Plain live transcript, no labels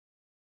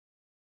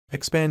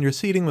Expand your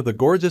seating with a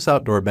gorgeous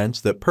outdoor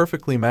bench that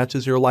perfectly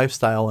matches your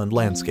lifestyle and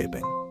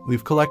landscaping.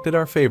 We've collected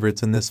our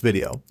favorites in this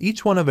video,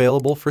 each one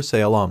available for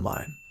sale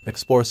online.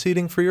 Explore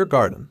seating for your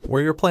garden,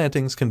 where your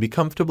plantings can be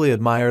comfortably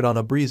admired on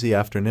a breezy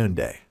afternoon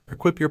day.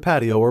 Equip your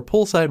patio or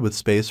poolside with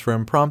space for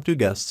impromptu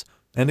guests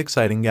and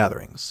exciting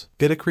gatherings.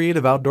 Get a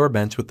creative outdoor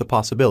bench with the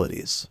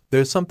possibilities.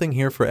 There's something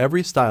here for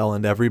every style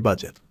and every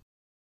budget.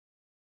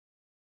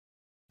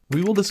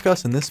 We will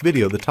discuss in this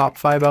video the top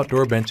 5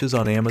 outdoor benches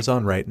on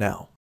Amazon right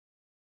now.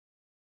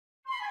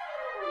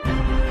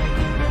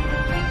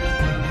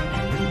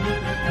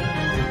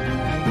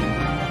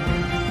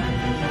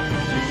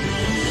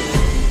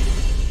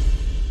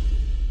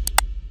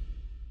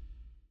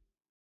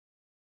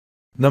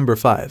 Number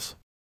 5.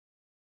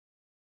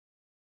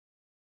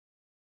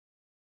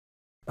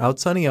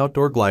 Outsunny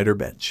Outdoor Glider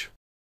Bench.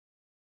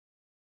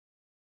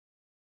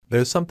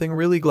 There's something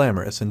really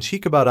glamorous and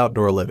chic about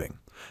outdoor living,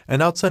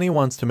 and Outsunny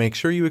wants to make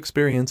sure you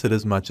experience it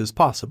as much as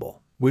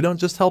possible. We don't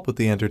just help with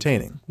the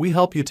entertaining, we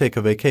help you take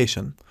a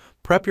vacation,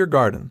 prep your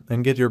garden,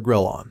 and get your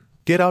grill on.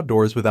 Get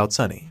outdoors with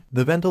Outsunny.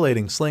 The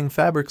ventilating sling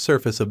fabric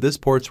surface of this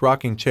porch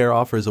rocking chair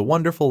offers a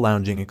wonderful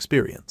lounging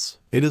experience.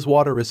 It is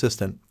water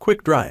resistant,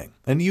 quick drying,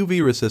 and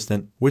UV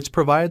resistant, which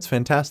provides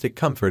fantastic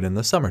comfort in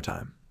the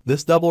summertime.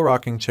 This double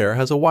rocking chair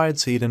has a wide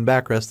seat and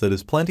backrest that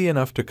is plenty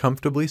enough to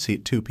comfortably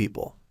seat 2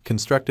 people.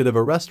 Constructed of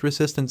a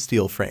rust-resistant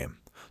steel frame,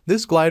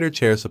 this glider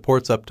chair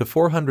supports up to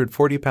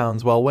 440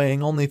 pounds while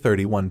weighing only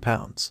 31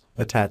 pounds.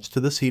 Attached to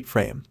the seat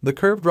frame, the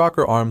curved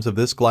rocker arms of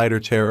this glider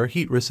chair are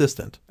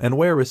heat-resistant and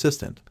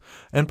wear-resistant,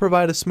 and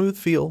provide a smooth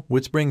feel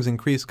which brings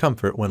increased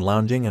comfort when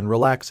lounging and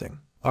relaxing.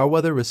 Our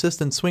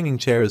weather-resistant swinging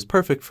chair is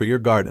perfect for your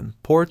garden,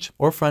 porch,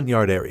 or front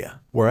yard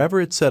area.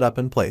 Wherever it's set up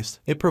and placed,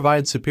 it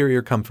provides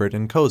superior comfort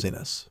and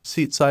coziness.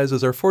 Seat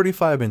sizes are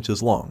 45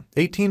 inches long,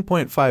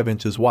 18.5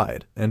 inches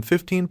wide, and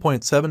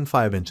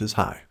 15.75 inches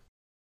high.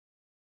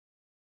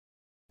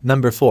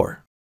 Number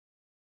 4.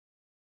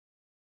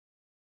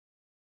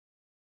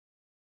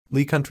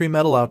 Lee Country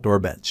Metal Outdoor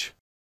Bench.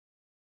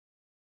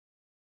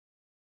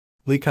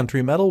 Lee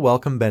Country Metal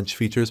Welcome Bench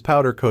features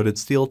powder-coated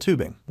steel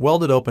tubing,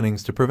 welded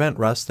openings to prevent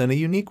rust, and a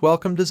unique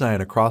welcome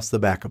design across the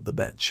back of the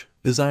bench.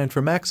 Designed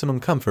for maximum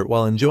comfort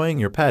while enjoying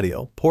your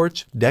patio,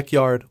 porch,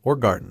 deckyard, or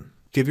garden.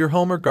 Give your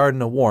home or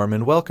garden a warm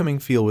and welcoming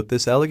feel with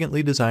this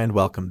elegantly designed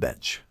welcome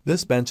bench.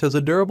 This bench has a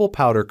durable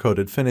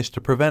powder-coated finish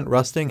to prevent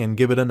rusting and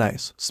give it a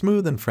nice,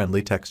 smooth and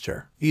friendly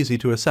texture. Easy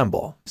to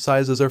assemble.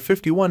 Sizes are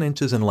 51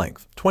 inches in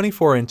length,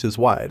 24 inches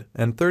wide,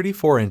 and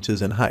 34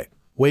 inches in height.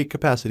 Weight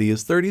capacity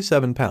is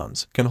 37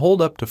 pounds, can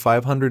hold up to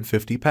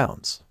 550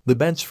 pounds. The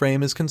bench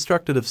frame is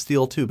constructed of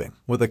steel tubing,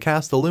 with a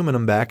cast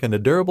aluminum back and a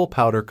durable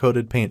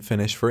powder-coated paint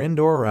finish for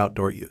indoor or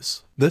outdoor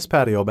use. This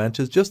patio bench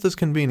is just as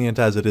convenient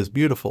as it is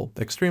beautiful,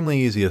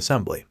 extremely easy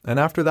assembly, and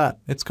after that,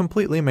 it's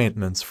completely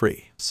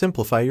maintenance-free.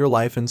 Simplify your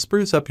life and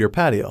spruce up your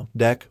patio,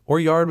 deck,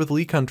 or yard with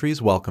Lee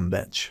Country's Welcome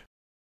Bench.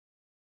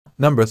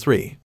 Number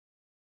 3.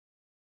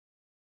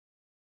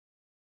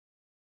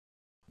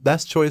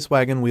 Best Choice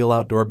Wagon Wheel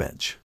Outdoor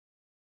Bench.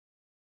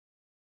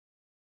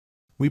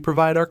 We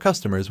provide our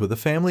customers with a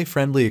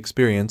family-friendly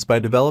experience by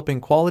developing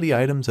quality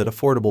items at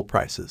affordable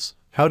prices.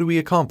 How do we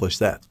accomplish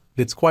that?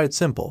 It's quite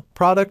simple.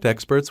 Product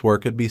experts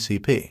work at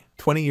BCP.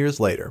 20 years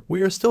later,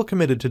 we are still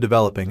committed to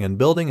developing and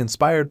building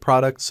inspired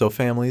products so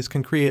families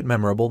can create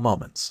memorable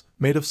moments.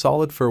 Made of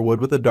solid fir wood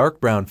with a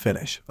dark brown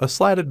finish, a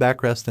slatted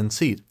backrest and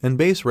seat, and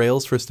base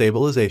rails for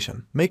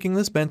stabilization, making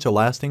this bench a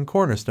lasting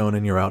cornerstone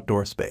in your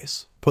outdoor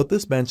space. Put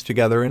this bench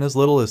together in as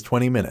little as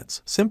 20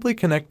 minutes. Simply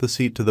connect the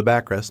seat to the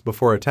backrest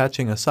before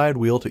attaching a side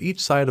wheel to each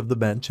side of the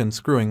bench and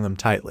screwing them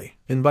tightly.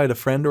 Invite a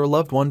friend or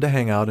loved one to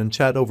hang out and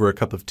chat over a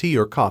cup of tea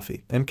or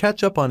coffee, and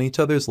catch up on each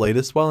other's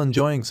latest while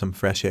enjoying some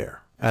fresh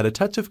air. Add a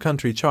touch of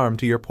country charm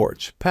to your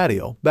porch,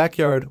 patio,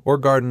 backyard, or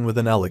garden with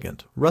an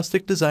elegant,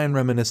 rustic design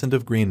reminiscent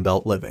of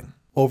greenbelt living.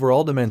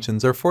 Overall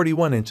dimensions are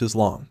 41 inches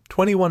long,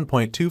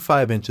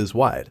 21.25 inches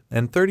wide,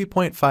 and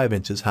 30.5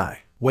 inches high.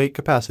 Weight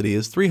capacity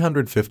is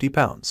 350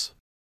 pounds.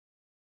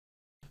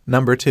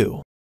 Number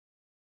 2.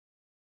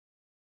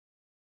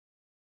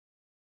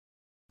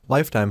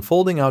 Lifetime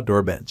Folding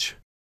Outdoor Bench.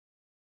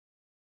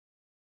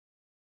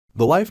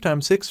 The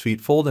Lifetime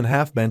 6-feet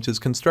fold-in-half bench is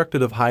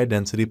constructed of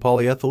high-density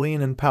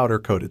polyethylene and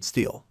powder-coated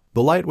steel.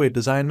 The lightweight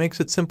design makes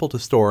it simple to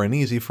store and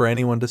easy for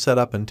anyone to set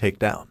up and take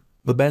down.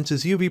 The bench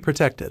is UV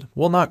protected,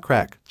 will not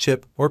crack,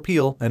 chip, or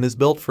peel, and is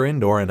built for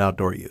indoor and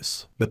outdoor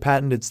use. The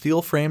patented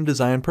steel frame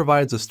design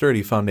provides a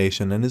sturdy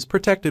foundation and is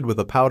protected with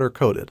a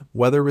powder-coated,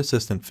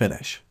 weather-resistant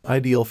finish.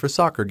 Ideal for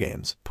soccer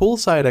games,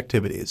 poolside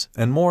activities,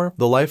 and more,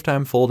 the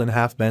Lifetime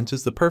Fold-in-Half bench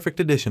is the perfect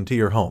addition to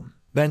your home.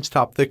 Bench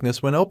top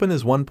thickness when open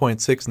is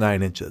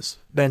 1.69 inches.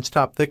 Bench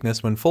top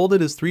thickness when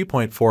folded is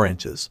 3.4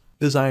 inches.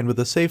 Designed with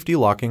a safety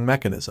locking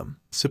mechanism.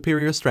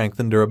 Superior strength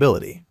and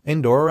durability.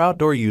 Indoor or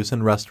outdoor use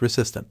and rust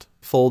resistant.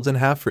 Folds in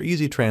half for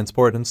easy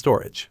transport and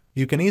storage.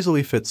 You can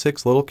easily fit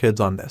 6 little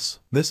kids on this.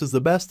 This is the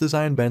best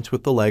designed bench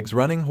with the legs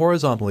running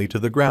horizontally to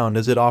the ground,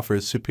 as it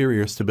offers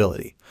superior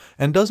stability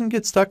and doesn't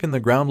get stuck in the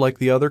ground like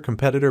the other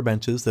competitor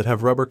benches that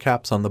have rubber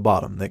caps on the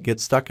bottom that get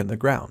stuck in the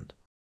ground.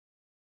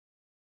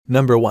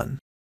 Number 1.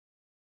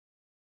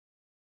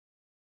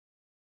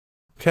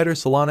 Kedar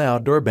Solana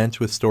Outdoor Bench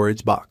with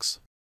Storage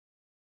Box.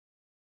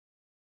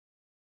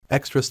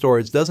 Extra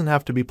storage doesn't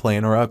have to be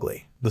plain or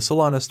ugly. The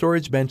Solana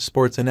storage bench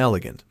sports an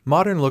elegant,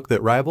 modern look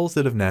that rivals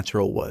that of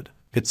natural wood.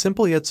 Its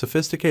simple yet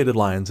sophisticated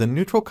lines and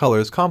neutral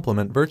colors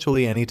complement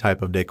virtually any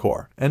type of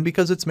decor, and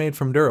because it's made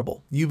from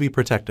durable,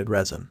 UV-protected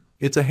resin,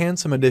 it's a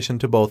handsome addition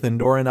to both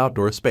indoor and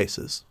outdoor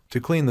spaces. To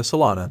clean the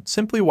Solana,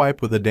 simply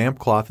wipe with a damp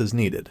cloth as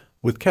needed.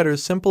 With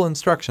Kedar's simple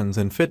instructions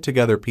and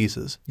fit-together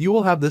pieces, you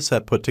will have this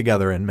set put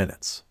together in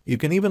minutes. You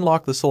can even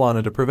lock the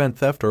Solana to prevent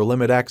theft or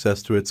limit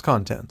access to its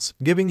contents,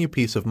 giving you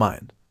peace of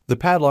mind. The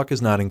padlock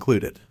is not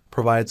included.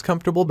 Provides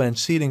comfortable bench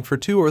seating for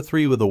 2 or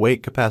 3 with a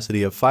weight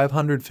capacity of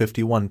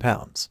 551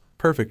 pounds.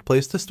 Perfect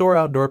place to store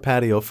outdoor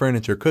patio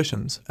furniture,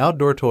 cushions,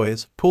 outdoor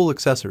toys, pool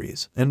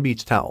accessories, and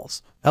beach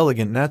towels.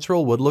 Elegant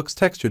natural wood looks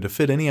textured to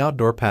fit any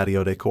outdoor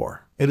patio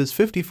decor. It is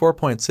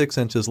 54.6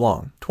 inches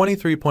long,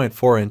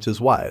 23.4 inches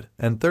wide,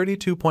 and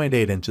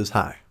 32.8 inches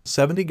high.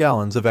 70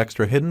 gallons of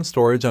extra hidden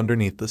storage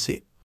underneath the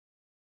seat.